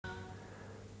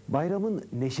Bayramın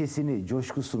neşesini,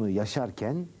 coşkusunu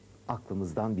yaşarken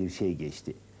aklımızdan bir şey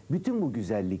geçti. Bütün bu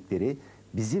güzellikleri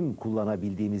bizim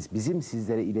kullanabildiğimiz, bizim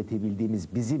sizlere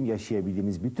iletebildiğimiz, bizim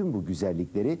yaşayabildiğimiz bütün bu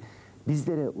güzellikleri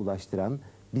bizlere ulaştıran,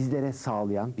 bizlere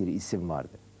sağlayan bir isim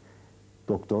vardı.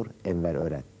 Doktor Enver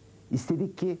Ören.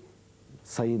 İstedik ki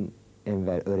Sayın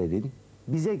Enver Ören'in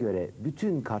bize göre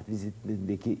bütün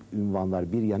kartvizitindeki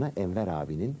ünvanlar bir yana Enver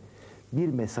abinin bir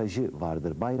mesajı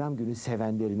vardır. Bayram günü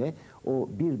sevenlerine, o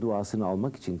bir duasını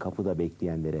almak için kapıda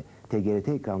bekleyenlere, TGRT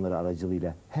ekranları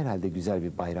aracılığıyla herhalde güzel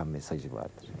bir bayram mesajı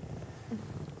vardır.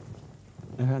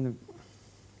 Efendim,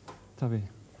 tabii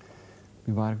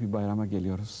mübarek bir bayrama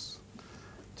geliyoruz.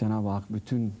 Cenab-ı Hak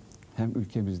bütün hem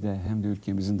ülkemizde hem de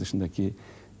ülkemizin dışındaki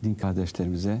din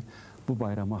kardeşlerimize bu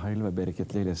bayramı hayırlı ve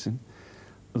bereketli eylesin.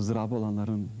 Izdırabı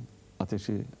olanların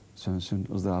ateşi sönsün,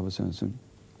 ızdırabı sönsün.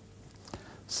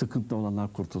 Sıkıntıda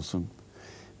olanlar kurtulsun.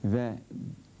 Ve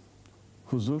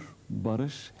huzur,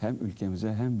 barış hem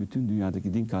ülkemize hem bütün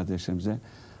dünyadaki din kardeşlerimize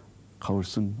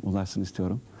kavuşsun, ulaşsın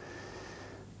istiyorum.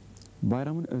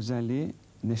 Bayramın özelliği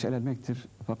neşelenmektir.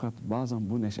 Fakat bazen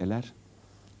bu neşeler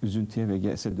üzüntüye ve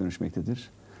yese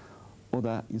dönüşmektedir. O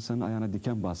da insanın ayağına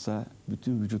diken bassa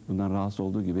bütün vücut bundan rahatsız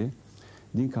olduğu gibi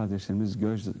din kardeşlerimiz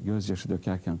gözyaşı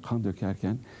dökerken, kan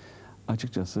dökerken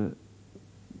açıkçası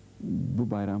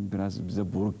bu bayram biraz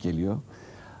bize buruk geliyor.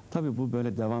 Tabii bu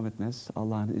böyle devam etmez.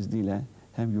 Allah'ın izniyle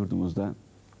hem yurdumuzda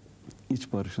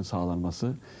iç barışın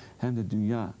sağlanması hem de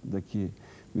dünyadaki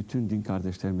bütün din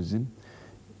kardeşlerimizin,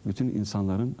 bütün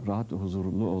insanların rahat ve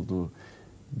huzurlu olduğu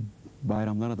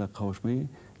bayramlara da kavuşmayı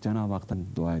Cenab-ı Hak'tan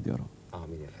dua ediyorum.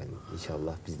 Amin efendim.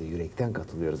 İnşallah biz de yürekten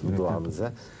katılıyoruz bu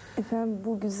duanıza. Efendim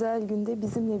bu güzel günde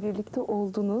bizimle birlikte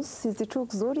oldunuz. Sizi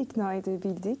çok zor ikna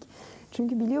edebildik.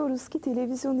 Çünkü biliyoruz ki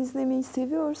televizyon izlemeyi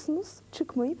seviyorsunuz,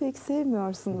 çıkmayı pek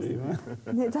sevmiyorsunuz.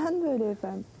 Neden böyle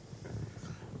efendim?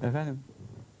 Efendim,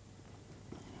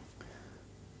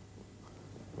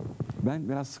 ben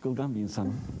biraz sıkılgan bir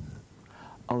insanım.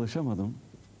 Alışamadım.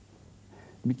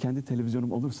 Bir kendi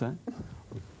televizyonum olursa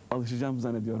alışacağımı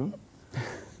zannediyorum.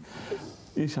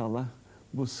 İnşallah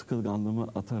bu sıkılganlığımı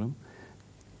atarım.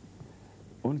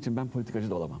 Onun için ben politikacı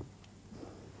da olamam.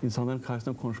 İnsanların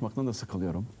karşısında konuşmaktan da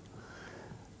sıkılıyorum.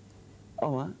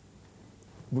 Ama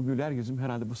bu güler yüzüm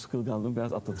herhalde bu sıkılganlığımı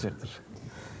biraz atlatacaktır.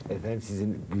 Efendim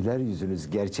sizin güler yüzünüz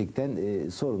gerçekten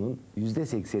sorunun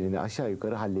 %80'ini aşağı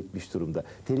yukarı halletmiş durumda.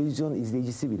 Televizyon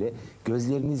izleyicisi bile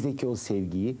gözlerinizdeki o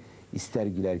sevgiyi ister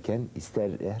gülerken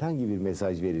ister herhangi bir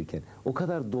mesaj verirken o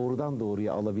kadar doğrudan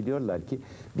doğruya alabiliyorlar ki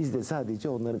biz de sadece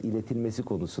onların iletilmesi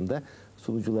konusunda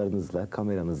sunucularınızla,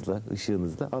 kameranızla,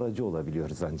 ışığınızla aracı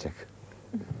olabiliyoruz ancak.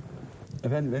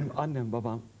 Efendim benim annem,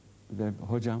 babam ve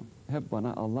hocam hep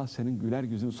bana Allah senin güler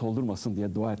yüzünü soldurmasın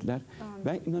diye dua ettiler. Amin.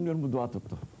 Ben inanıyorum bu dua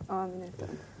tuttu. Amin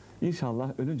efendim.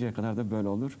 İnşallah ölünceye kadar da böyle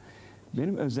olur.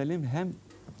 Benim özelliğim hem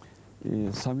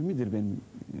samimidir benim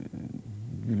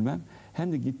gülmem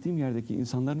hem de gittiğim yerdeki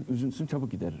insanların üzüntüsünü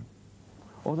çabuk gideririm.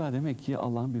 O da demek ki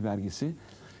Allah'ın bir vergisi.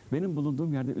 Benim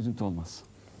bulunduğum yerde üzüntü olmaz.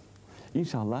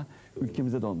 İnşallah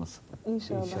ülkemizde de olmasın.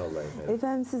 İnşallah. İnşallah efendim.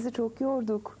 Efendim sizi çok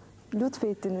yorduk.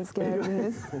 Lütfettiniz,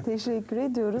 geldiniz. Teşekkür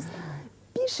ediyoruz.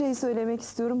 Bir şey söylemek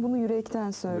istiyorum. Bunu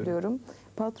yürekten söylüyorum.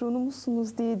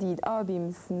 Patronumuzsunuz diye değil,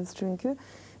 abimizsiniz çünkü.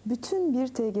 Bütün bir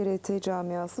TGRT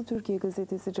camiası, Türkiye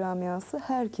Gazetesi camiası,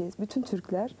 herkes, bütün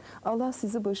Türkler, Allah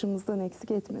sizi başımızdan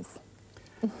eksik etmesin.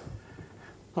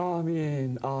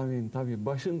 Amin, amin. Tabii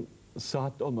başın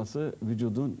sıhhatli olması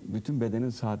vücudun, bütün bedenin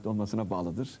sıhhatli olmasına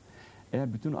bağlıdır.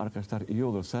 Eğer bütün arkadaşlar iyi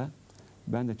olursa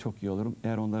ben de çok iyi olurum.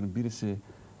 Eğer onların birisi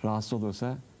rahatsız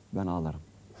olursa ben ağlarım.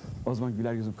 O zaman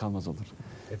güler yüzüm kalmaz olur.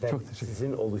 Efendim, çok teşekkür ederim.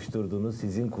 sizin oluşturduğunuz,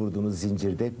 sizin kurduğunuz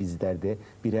zincirde bizler de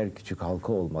birer küçük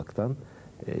halka olmaktan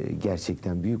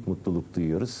gerçekten büyük mutluluk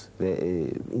duyuyoruz. Ve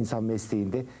insan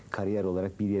mesleğinde kariyer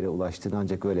olarak bir yere ulaştığını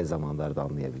ancak öyle zamanlarda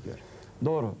anlayabiliyor.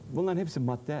 Doğru. Bunların hepsi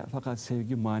madde fakat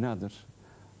sevgi manadır.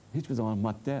 Hiçbir zaman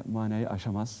madde manayı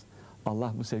aşamaz.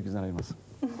 Allah bu sevgiden ayırmasın.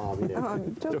 Amin.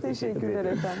 Amin. Çok teşekkürler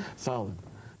efendim. Sağ olun.